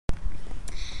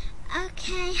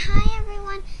Okay, hi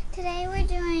everyone. Today we're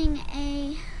doing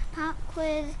a pop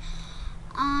quiz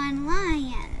on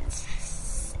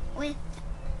lions with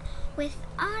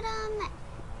Autumn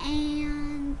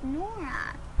and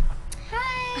Nora.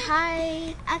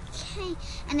 Hi. Okay,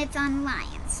 and it's on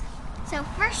lions. So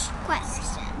first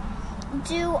question: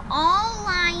 do all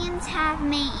lions have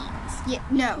manes? Yeah,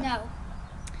 no. No.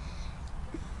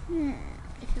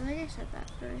 I feel like I said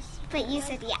that first. But you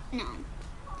said no.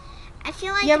 I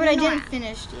feel like Yeah, but I Nora. didn't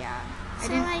finish. Yeah.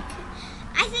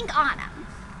 I think Autumn.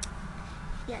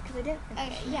 Yeah, because I didn't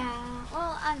finish. Okay, yeah.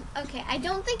 Well, okay. I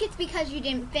don't think it's because you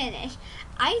didn't finish.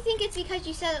 I think it's because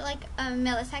you said it like a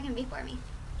millisecond before me.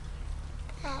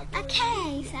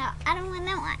 Okay, so I don't want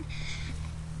that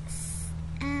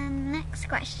one. Next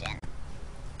question.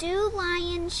 Do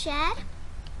lions shed?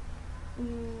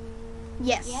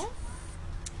 Yes. Yes?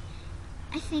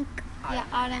 I think Yeah,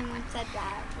 Autumn said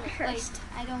that. First.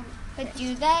 Like, I don't. But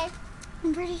do they?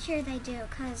 I'm pretty sure they do,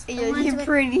 because the Yeah, ones you're with...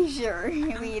 pretty sure. We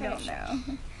don't pretty know.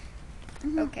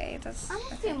 Mhm. Okay, that's. I'm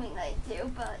okay. assuming they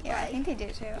do, but Yeah, I like, think they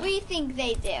do too. we think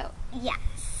they do. Yes.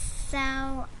 So,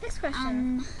 Next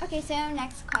question. Okay, so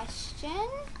next question.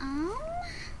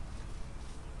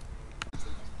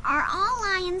 Are all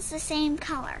lions the same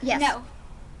color? Yes. No.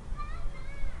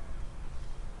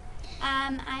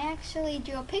 I actually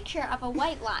drew a picture of a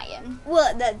white lion,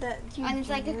 Well, you and it's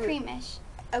like a drew- creamish.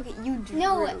 Okay, you drew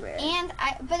No, it. and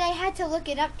but I had to look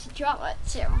it up to draw it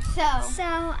too. So So,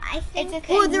 I think... It's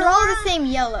a Well, they're all Nora- the same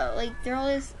yellow. Like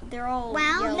they're all.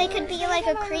 Well, they could be yellow. like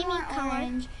a Some of them creamy are color.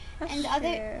 orange, That's and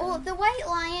other. true. Well, the white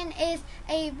lion is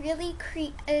a really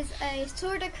is a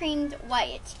sort of creamed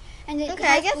white, and it Okay, I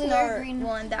has guess blue or Nora green.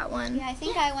 won that one. Yeah, I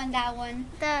think I won that one.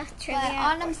 The trivia. But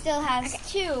Autumn still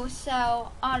has two,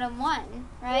 so Autumn won,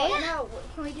 right? No,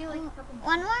 can we do like purple?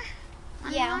 One more?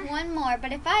 One Yeah, more? one more.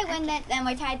 But if I win it, then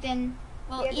we're tied. Then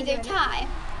we'll Yeah, either then tie.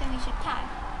 Then we should tie.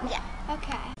 Yeah.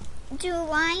 Okay. Do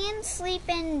lions sleep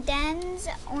in dens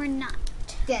or not?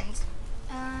 Dens.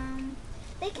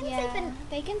 They can Yeah, sleep in...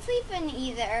 they can sleep in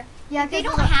either. Yeah, They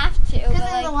don't have. have to. Because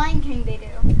But in the like, Lion King they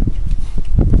do.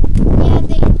 yeah,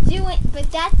 they do it.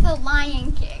 But that's the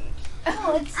Lion King.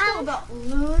 Oh, it's still about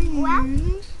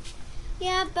lions.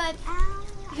 Yeah, but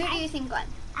who do you think won?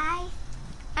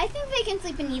 I think they can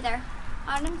sleep in either.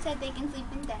 Autumn said they can sleep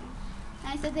in den.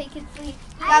 I said they could sleep.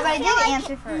 Yeah, but I feel did like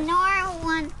answer first. Nora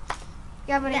won.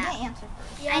 Yeah, but Yeah. I didn't answer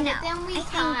first. Yeah, I know. but then we I think-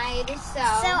 tied. So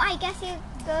So I guess you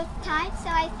both tied, so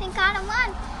I think Autumn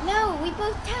won. no, we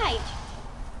both tied.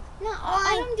 No,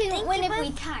 I Autumn didn't think win you if we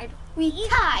both- tied. We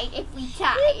tied if we You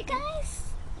tied. guys,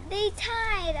 they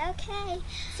tied, okay.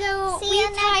 So See we you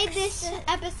tied next- this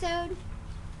episode.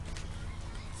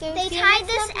 So They see you tied next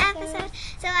this episode,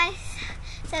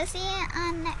 so see you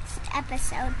on next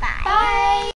episode. Bye.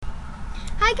 Bye.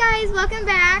 Hi guys, welcome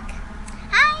back.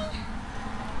 Hi.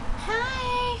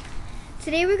 Hi.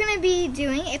 Today we're gonna be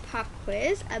doing a pop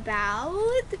quiz about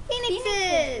the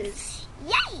phoenixes.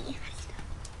 Yay.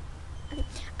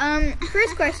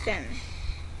 First question: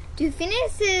 do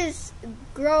phoenixes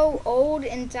grow old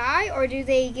and die, or do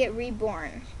they get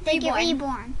reborn? They get Reborn.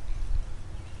 reborn.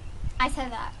 I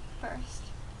said that first.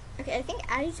 Okay, I think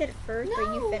Addie said it first,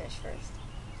 but you No. finished first.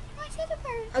 I said it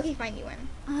first. Okay, fine, you win.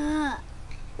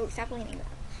 Oh, stop leaning back.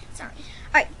 Sorry.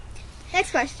 All right,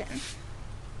 next question.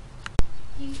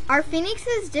 Are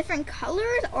phoenixes different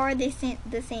colors, or are they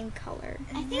the same color?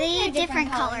 I think They they're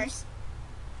different colors.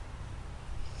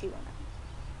 See one.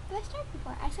 Did I start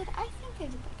before? I said I think they're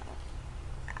different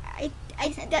colors.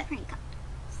 I said different colors.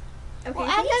 Okay, Well,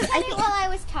 I Abby think, said it while I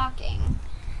was talking.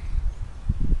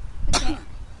 Okay.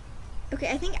 okay,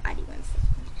 I think Addie wins this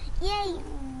one. Yay.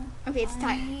 Okay, it's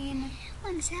tied. Fine.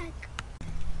 One sec.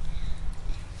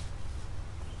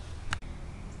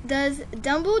 Does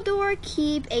Dumbledore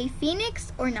keep a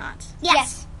phoenix or not?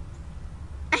 Yes.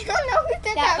 I don't know who did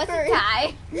That that, was first. a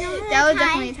tie. No, That was tie.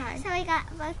 definitely a tie. So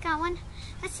we both got one.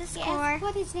 What's the score? Guess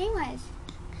what his name was.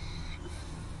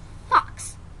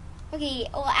 Fox. Okay,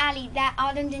 well, Addie, that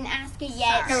Autumn didn't ask it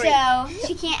yet, Sorry. so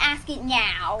she can't ask it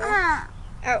now.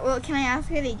 Well, can I ask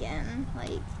it again?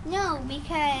 Like, No,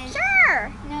 because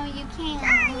Sure. no, you can't.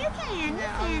 Sure, you can. no, You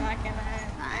I'm can. not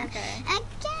gonna. Okay. Again.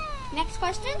 Next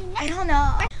question. I don't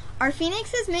know. Are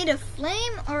phoenixes made of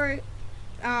flame or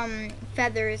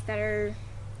feathers that are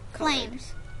colored?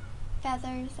 Flames.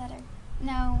 Feathers that are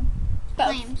no. Both.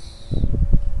 Flames.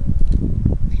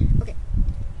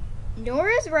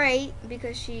 Nora's right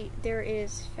because there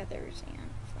is feathers and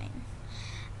flame.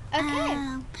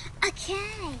 Okay.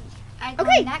 Okay. I Okay.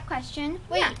 won that question.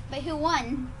 Wait, Yeah. but who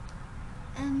won?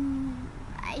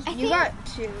 I You think- got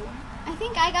two. I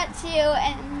think I got two,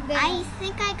 and then I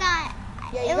think I got.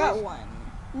 Yeah, it you got was- one.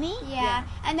 Me? Yeah.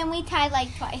 And then we tied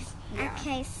like twice. Yeah.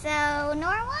 Okay, so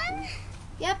Nora won?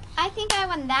 Yep. I think I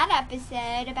won that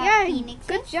episode about Yeah, phoenixes.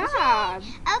 good job.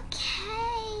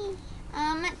 Okay.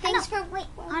 Thanks no, for wait.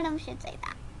 Autumn should say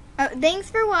that. Thanks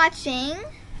for watching.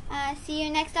 See you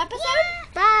next episode.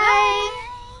 Bye.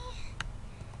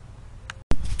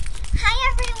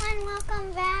 Hi everyone,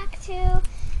 welcome back to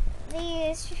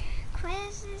these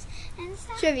quizzes and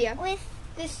stuff. Trivia. With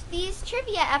These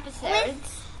trivia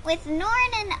episodes. with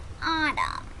Norn and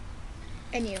Autumn.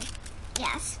 And you.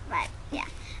 Yes, but yeah.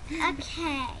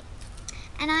 Okay.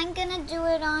 And I'm gonna do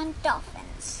it on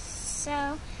dolphins.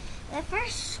 So the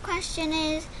first question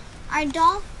is,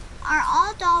 are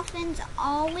all dolphins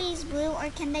always blue, or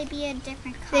can they be a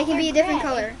different color? They can be a different gray.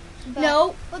 color. But-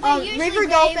 No, Well, they're usually river gray,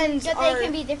 dolphins but are. they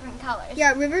can be different colors.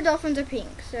 Yeah, river dolphins are pink,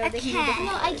 so they can be Okay. different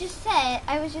No, colors.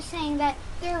 I was just saying that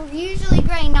they're usually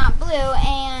gray, not blue,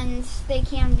 and they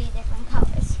can be different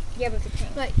colors. Yeah, but the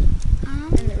pink But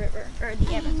in the river or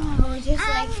the Amazon. no, just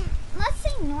like let's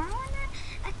say Nora won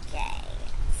that. Okay.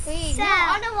 wait, so- no,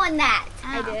 Autumn won that.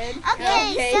 I did.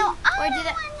 Okay, Okay. so Or Autumn did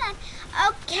it- won that.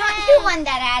 Okay. Who won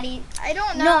that, Addie? I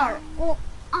don't know. Nora. Well,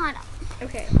 Autumn.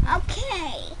 Okay.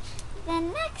 Okay. The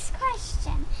next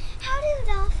question: how do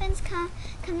dolphins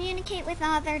communicate with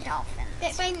other dolphins?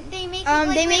 They make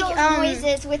they make, little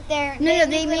noises with their. no, they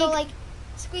they little, make- like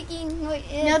squeaking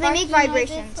noises. No, they make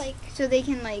vibrations, Like so they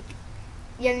can like.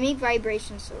 Yeah, they make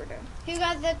vibrations, sort of. who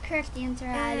got the correct answer,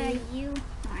 Addie? You.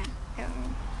 Oh.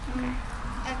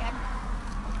 Okay.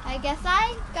 I guess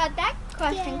I got that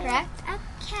question correct.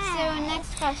 Okay. So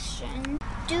next question.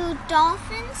 Do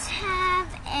dolphins have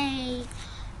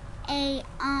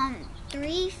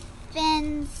three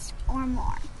fins or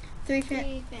more? Three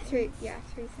Three fins. fins.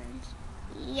 Three fins.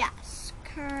 Yes,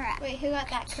 correct. Wait, who got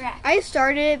that correct? I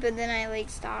started it, but then I like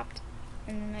stopped,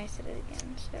 and then I said it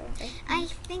again. So. I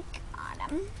think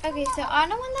Autumn. Okay, so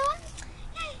Anna won that one?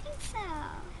 Yeah, I think so.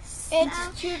 It's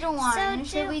 2-1. so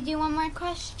Should do- we do one more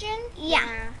question? Yeah.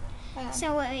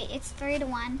 So wait, it's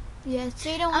 3-1. Yeah,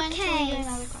 3-1. Okay.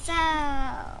 So,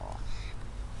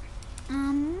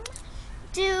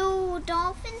 do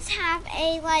dolphins have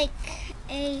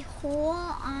a hole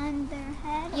on their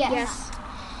head? Yes.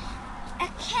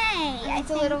 Okay. I It's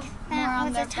a think little more that on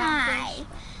was their a tie.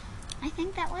 I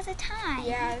think that was a tie.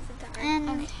 Yeah, it's a tie. And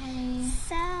Okay.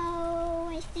 so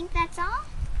I think that's all.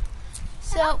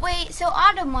 So wait, so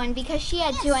Autumn won because she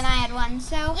had 2 and I had 1.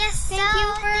 So Yes. thank so you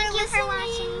for thank you for listening.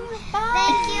 watching. Bye.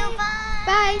 Thank you.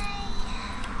 Bye.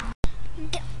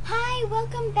 Hi,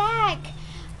 welcome back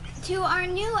to our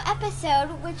new episode,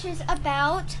 which is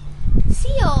about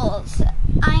seals.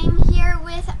 I'm here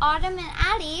with Autumn and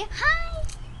Addie. Hi.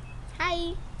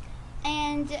 Hi.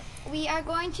 And we are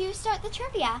going to start the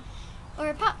trivia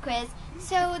or pop quiz.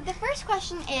 So the first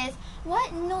question is,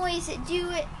 what noise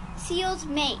do seals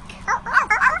make?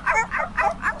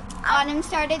 Autumn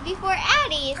started before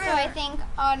Addie, so I think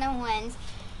Autumn wins.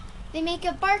 They make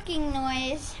a barking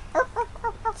noise.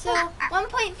 So 1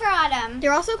 point for Autumn.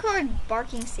 They're also called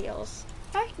barking seals.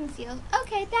 Barking seals.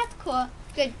 Okay, that's cool.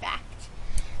 Good fact.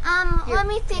 Here, Let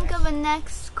me think yes. of a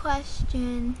next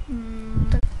question.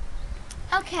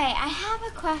 Okay, I have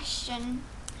a question.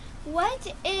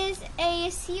 What is a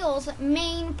seal's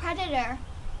main predator?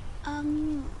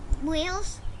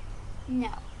 Whales, No,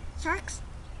 sharks.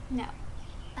 no.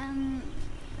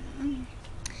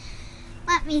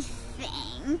 Let me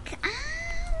think.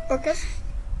 Orcas.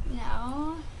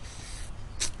 No.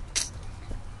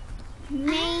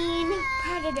 Main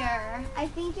predator. I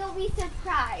think you'll be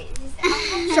surprised.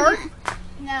 Shark.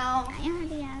 No. I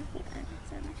already asked.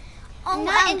 I'm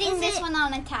not ending is this it- one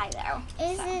on a tie though.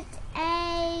 Is So. it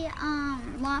a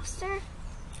lobster?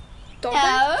 Dolphin.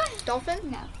 No.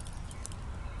 Dolphin. No.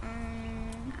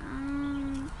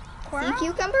 Sea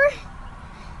cucumber.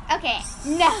 Okay.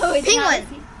 No, it's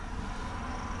Penguin.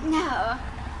 not.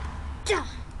 No.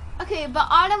 Okay, but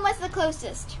Autumn was the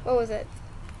closest. What was it?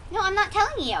 No, I'm not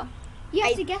telling you. You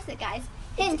have I- to guess it, guys.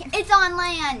 Hint, it's on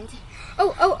land. A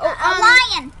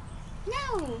lion.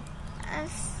 No.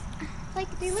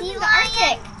 Like, they live Sea in the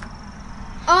lion.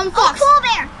 Arctic. Fox. Polar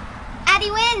bear.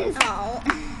 Addie wins. Oh.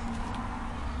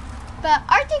 But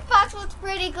Arctic fox was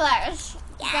pretty close.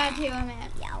 Yeah. Got to admit.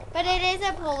 But it is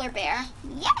a polar bear.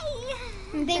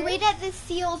 Yay. They read at the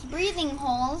seal's breathing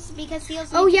holes because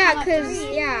seals Oh need to yeah, come up 'cause to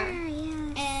breathe. yeah.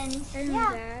 And I know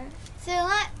yeah. that. So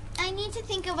I need to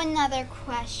think of another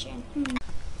question.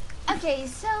 Okay,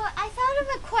 so I thought of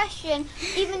a question,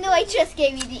 even though I just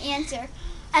gave you the answer.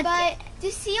 But do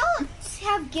seals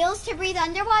have gills to breathe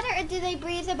underwater, or do they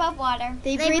breathe above water?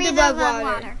 They breathe above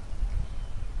water.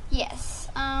 Yes.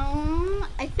 I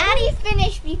think Addie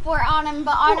finished before Autumn,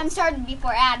 but Autumn started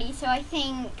before Addie, so I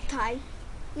think... tie.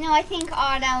 No, I think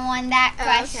Autumn won that Oh,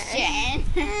 question. okay.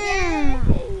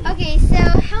 Okay, so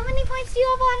how many points do you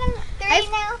have, Autumn? 3 I've-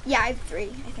 now? Yeah, I have 3,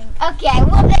 I think. Okay,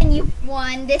 well then you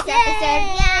won this episode.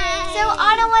 Yay! So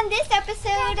Autumn won this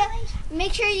episode.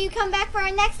 Make sure you come back for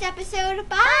our next episode.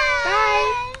 Bye!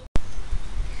 Bye.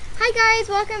 Hi guys,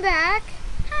 welcome back.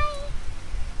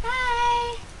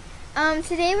 Bye!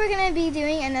 Today we're gonna be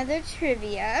doing another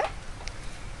trivia.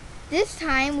 This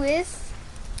time with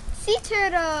sea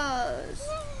turtles.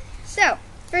 So,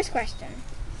 first question: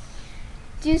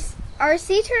 are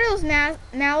sea turtles'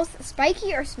 mouths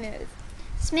spiky or smooth?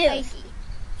 Smooth.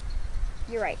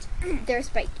 You're right. They're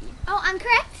spiky. Oh, I'm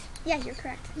correct? Yeah, you're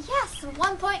correct. Yes,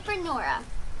 1 point for Nora.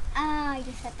 Oh,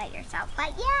 you said that yourself.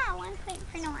 But yeah, 1 point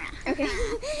for Nora.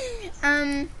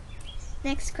 Okay.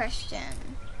 Next question.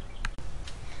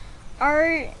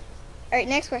 Alright,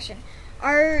 next question.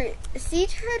 Are sea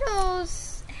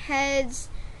turtles' heads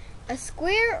a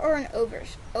square or an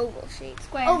oval shape?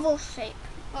 Square. Oval shape.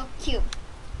 Well, cube.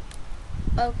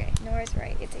 Okay, Nora's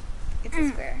right. It's a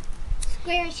square.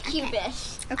 Squarish,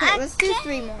 cubish. Okay, let's do Okay.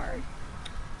 3 more.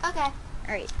 Okay.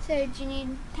 Alright. So, do you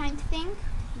need time to think?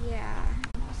 Yeah.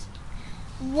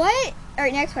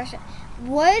 Alright, next question.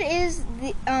 What is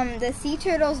the sea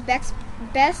turtle's best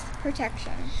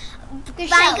protection? Their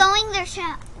By shell.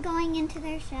 going into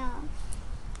their shell.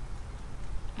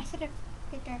 I said it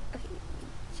right there.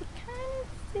 She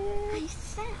kind of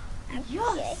said.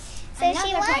 Yes. So Another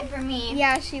she won? point for me.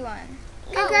 Yeah, she won.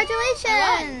 I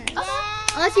Congratulations! won.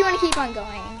 Unless you want to keep on going.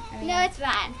 I mean, No, it's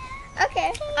fine.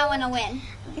 okay. I want to win.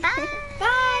 Bye.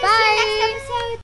 Bye. Bye. See you next episode.